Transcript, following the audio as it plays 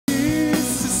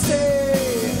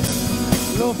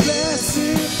Oh,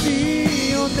 blessed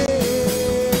be your name.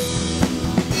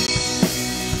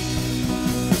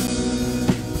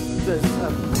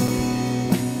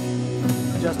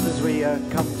 Just as we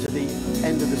come to the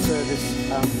end of the service,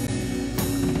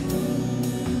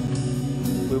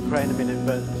 we'll pray in a minute,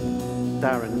 but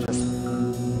Darren, just...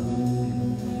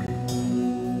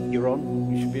 You're on?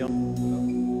 You should be on.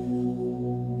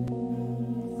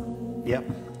 Yep.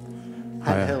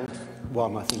 Handheld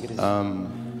one, I think it is.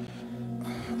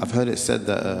 I've heard it said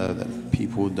that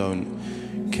people don't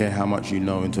care how much you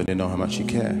know until they know how much you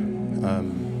care. And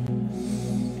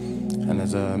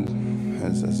as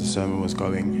the sermon was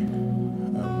going,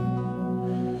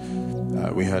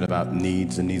 we heard about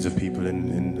needs and needs of people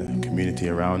in the community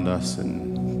around us,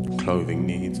 and clothing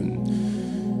needs, and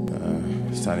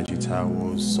sanitary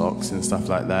towels, socks, and stuff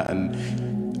like that. And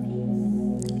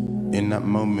in that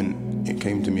moment, it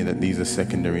came to me that these are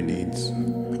secondary needs.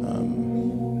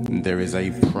 There is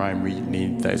a primary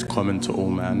need that is common to all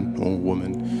man, all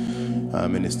woman,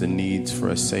 and it's the need for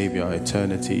a Savior.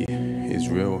 Eternity is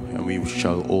real, and we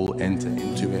shall all enter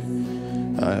into it.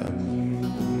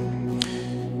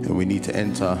 And we need to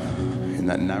enter in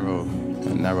that narrow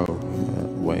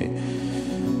way.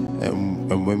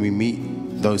 And when we meet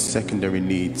those secondary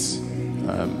needs,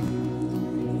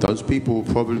 those people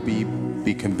will probably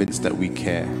be convinced that we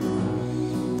care.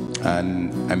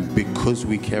 And because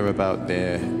we care about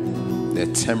their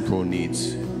temporal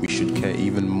needs, we should care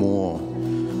even more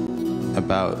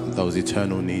about those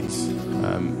eternal needs.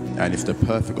 And it's the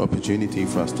perfect opportunity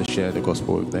for us to share the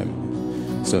gospel with them.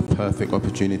 It's a perfect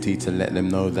opportunity to let them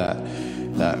know that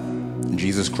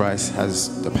Jesus Christ has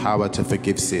the power to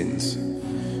forgive sins,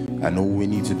 and all we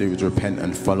need to do is repent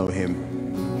and follow him,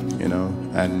 you know.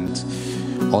 And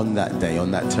on that day,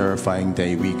 on that terrifying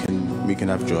day, we can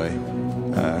have joy,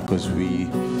 because we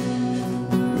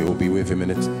will be with him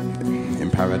in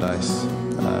paradise.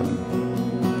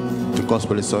 The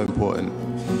gospel is so important.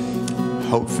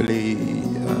 Hopefully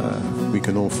we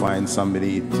can all find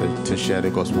somebody to share the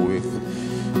gospel with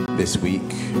this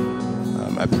week.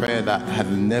 A prayer that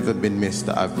had never been missed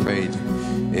that I've prayed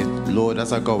is, Lord,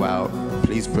 as I go out,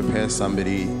 please prepare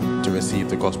somebody to receive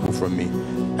the gospel from me.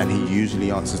 And he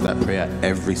usually answers that prayer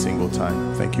every single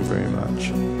time. Thank you very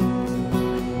much.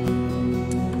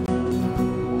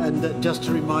 And just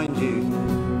to remind you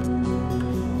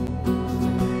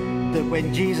that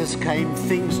when Jesus came,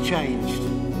 things changed.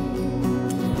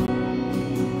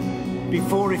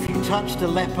 Before, if you touched a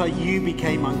leper, you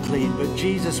became unclean. But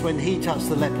Jesus, when he touched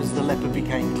the lepers, the leper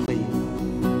became clean.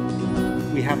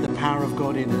 We have the power of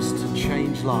God in us to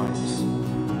change lives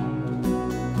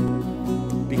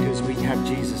because we have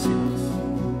Jesus in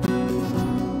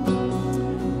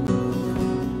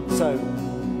us. So,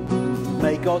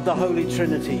 may God the Holy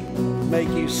Trinity make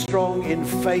you strong in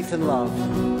faith and love,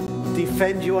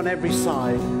 defend you on every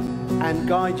side, and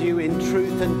guide you in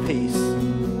truth and peace,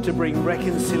 to bring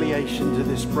reconciliation to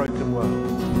this broken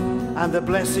world. And the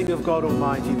blessing of God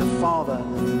Almighty, the Father,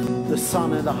 the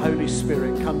Son, and the Holy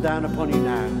Spirit come down upon you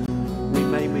now,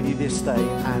 remain with you this day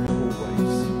and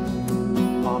always.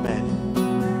 Amen.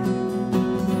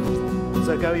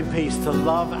 So go in peace to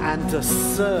love and to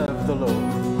serve the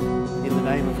Lord in the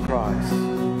name of Christ.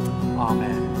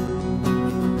 Amen.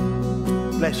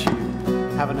 Bless you.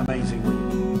 Have an amazing week.